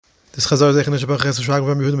This Chazar Zeichen Shabbat Ches Shag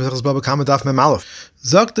from Yehuda Mesechus Bava Kamma Daf Mem Aleph.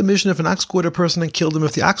 Zok the mission: if an ox scored a person and killed him,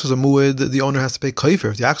 if the ox was a muad, the owner has to pay kaifer.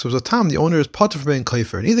 If the ox was a tam, the owner is potter for paying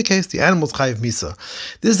kaifer. In either case, the animal is chayiv misa.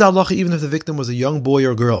 This is halacha even if the victim was a young boy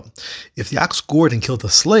or girl. If the ox scored and killed a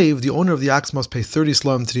slave, the owner of the ox must pay 30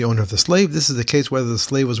 slum to the owner of the slave. This is the case whether the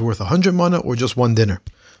slave was worth 100 mana or just one dinner.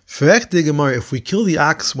 If we kill the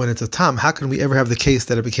ox when it's a tam, how can we ever have the case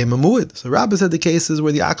that it became a muad? So Rabbah said the case is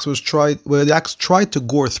where the ox tried to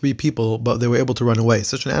gore 3 people, but they were able to run away.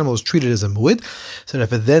 Such an animal is treated as a muad. So that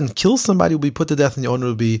if it then kills somebody, it will be put to death, and the owner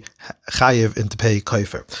will be chayiv and to pay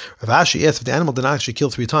kaifer. Rav Ashi asked if the animal did not actually kill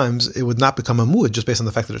 3 times, it would not become a muad just based on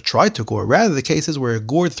the fact that it tried to gore. Rather, the case is where it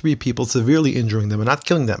gored 3 people, severely injuring them and not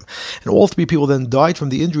killing them, and all 3 people then died from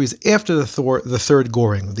the injuries after the third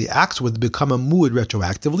goring. The ox would become a muad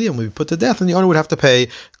retroactively and would be put to death, and the owner would have to pay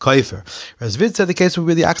kaifer. Razvid said the case would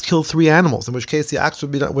be the ox killed 3 animals, in which case the ox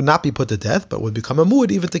would not be put to death, but would become a muad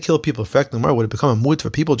even to kill people. In fact, would it become a muad for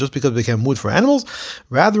people just because it became a muad for animals?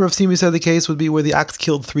 Rather, Rav Simi said the case would be where the ox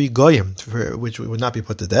killed 3 goyim, which would not be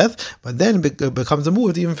put to death, but then it becomes a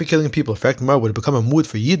muad even for killing people. In fact, would it become a muad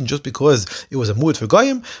for yidden just because it was a muad for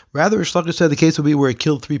goyim? Rather, Rish Lakish said the case would be where it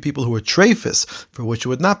killed 3 people who were treifus, for which it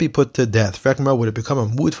would not be put to death. In fact, would it become a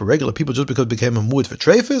muad for regular people just because it became a muad for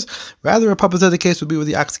treifus? Rather, a Papa said the case would be where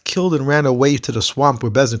the ox killed and ran away to the swamp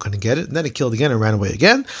where Bezin couldn't get it, and then it killed again and ran away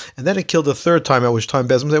again, and then it killed a 3rd time, at which time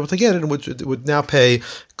Bezin was able to get it, and which it would now pay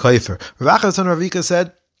kaifer. Rav Acha son of Ravika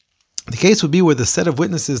said the case would be where the set of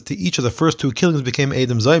witnesses to each of the first 2 killings became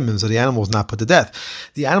Adam Zaymim, so the animal was not put to death.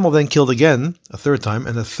 The animal then killed again, a 3rd time,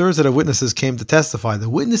 and a 3rd set of witnesses came to testify. The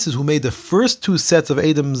witnesses who made the first 2 sets of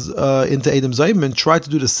Adams into Adam Zaymim tried to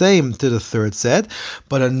do the same to the 3rd set,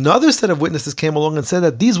 but another set of witnesses came along and said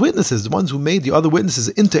that these witnesses, the ones who made the other witnesses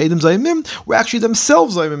into Adam Zaymim, were actually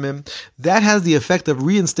themselves Zaymim. That has the effect of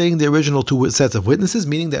reinstating the original 2 sets of witnesses,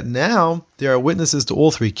 meaning that now there are witnesses to all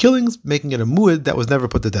 3 killings, making it a muad that was never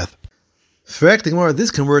put to death.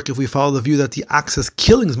 This can work if we follow the view that the ox's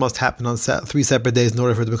killings must happen on 3 separate days in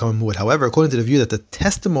order for it to become a muad. However, according to the view that the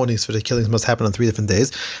testimonies for the killings must happen on 3 different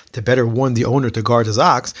days to better warn the owner to guard his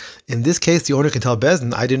ox, in this case the owner can tell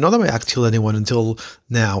Bezdin, I didn't know that my ox killed anyone until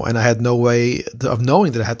now, and I had no way of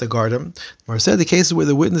knowing that I had to guard him. Or said the cases where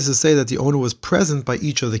the witnesses say that the owner was present by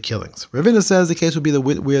each of the killings. Ravina says the case would be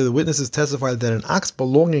where the witnesses testified that an ox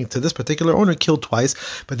belonging to this particular owner killed twice,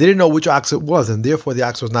 but they didn't know which ox it was, and therefore the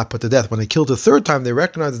ox was not put to death. When they killed the 3rd time, they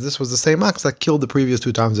recognized that this was the same ox that killed the previous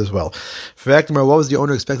 2 times as well. For fact, what was the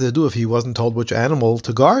owner expected to do if he wasn't told which animal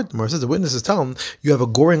to guard? Mar says the witnesses tell him, you have a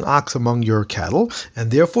goring ox among your cattle,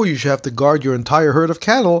 and therefore you should have to guard your entire herd of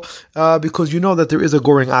cattle because you know that there is a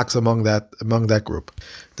goring ox among that group.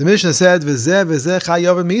 The Mishnah said, Brisa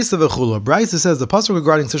says the pasuk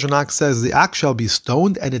regarding such an ox says the ox shall be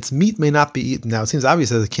stoned and its meat may not be eaten. Now it seems obvious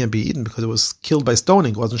that it can't be eaten because it was killed by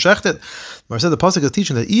stoning, it wasn't shechted. But said the pasuk is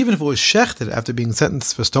teaching that even if it was shechted after being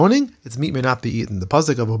sentenced for stoning, its meat may not be eaten. The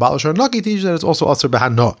pasuk of Ubal Shar Naki teaches that it's also asur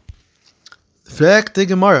b'hano.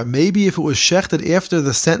 Maybe if it was shechted after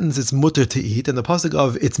the sentence, it's mutter to eat, and the pasuk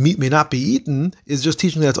of its meat may not be eaten is just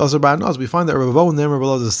teaching that it's asur b'hano. We find that Rav Avo and Rav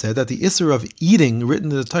Elazar said that the isser of eating written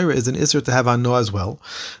in the Torah is an isser to have ano as well.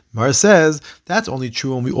 Mar says that's only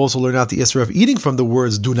true when we also learn out the isser of eating from the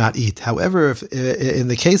words do not eat. However, if in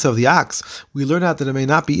the case of the ox, we learn out that it may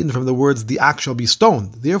not be eaten from the words the ox shall be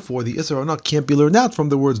stoned. Therefore, the isser or can't be learned out from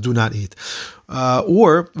the words do not eat.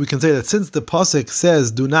 Or we can say that since the pasuk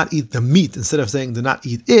says do not eat the meat instead of saying do not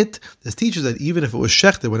eat it, this teaches that even if it was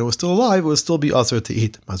shechted when it was still alive, it would still be asur to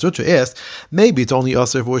eat. Mazrucha asked, maybe it's only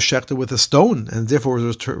asur if it was shechted with a stone, and therefore it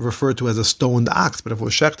was referred to as a stoned ox. But if it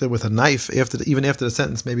was shechted with a knife, even after the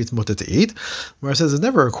sentence, maybe it's mutter to eat. Where it says there's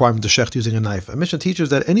never a requirement to shecht using a knife. A Mishnah teaches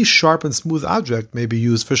that any sharp and smooth object may be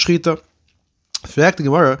used for shchita.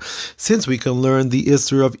 Since we can learn the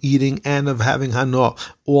isser of eating and of having hano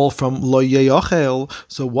all from lo yeyochel,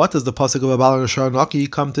 so what does the pasuk of Ubal Shar Naki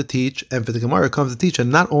come to teach? And for the Gemara comes to teach, and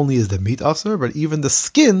not only is the meat asur, but even the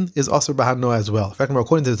skin is asur b'hano as well. In fact,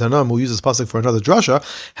 according to the Tanam, who uses pasuk for another drasha,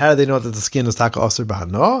 how do they know that the skin is taka asur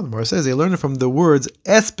b'hano? The Gemara says they learn it from the words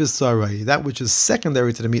es bisarai, that which is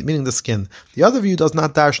secondary to the meat, meaning the skin. The other view does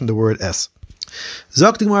not dash in the word es.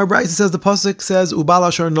 Zakti Gemara Brisa says the pasuk says Ubal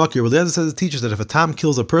Shar Nakir. Well, the other says it teaches that if a tam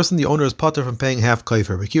kills a person, the owner is potter from paying half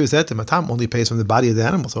kaifer. But Kiyu said a tam only pays from the body of the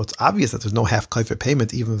animal, so it's obvious that there's no half kaifer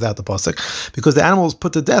payment even without the pasuk, because the animal is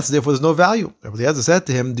put to death, so therefore there's no value. The other said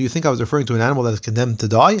to him, "Do you think I was referring to an animal that is condemned to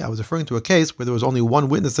die? I was referring to a case where there was only one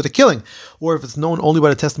witness to the killing, or if it's known only by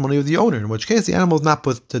the testimony of the owner, in which case the animal is not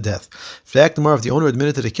put to death. For if the owner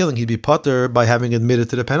admitted to the killing, he'd be potter by having admitted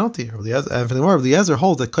to the penalty." And for the more of the Ezer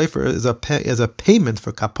holds that kaifer is a payment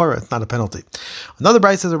for kapara. It's not a penalty. Another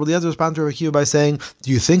brayso says Rabbi Eliezer responds to Rabbi Akiva by saying,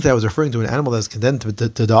 do you think that I was referring to an animal that's condemned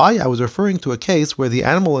to die? I was referring to a case where the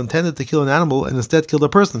animal intended to kill an animal and instead killed a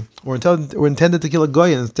person, or intended to kill a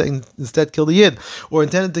goy and instead killed a yid, or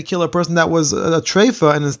intended to kill a person that was a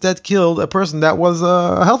treifa and instead killed a person that was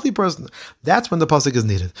a healthy person. That's when the pasuk is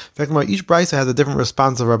needed. In fact, each brayso has a different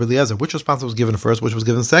response of Rabbi Eliezer. Which response was given first, which was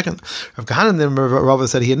given second? Rav Kahanan then Rava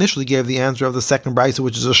said he initially gave the answer of the second brayso,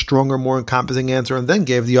 which is a stronger, more encompassing answer, and then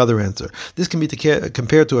gave the other answer. This can be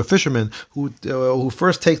compared to a fisherman who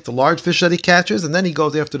first takes the large fish that he catches, and then he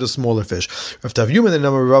goes after the smaller fish. Rav Tavyuman then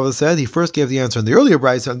Rava said he first gave the answer in the earlier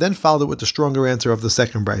brayso, and then followed it with the stronger answer of the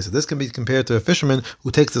second brayso. This can be compared to a fisherman who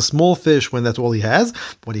takes the small fish when that's all he has.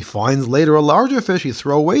 When he finds later a larger fish, he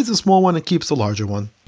throws away the small one and keeps the larger one.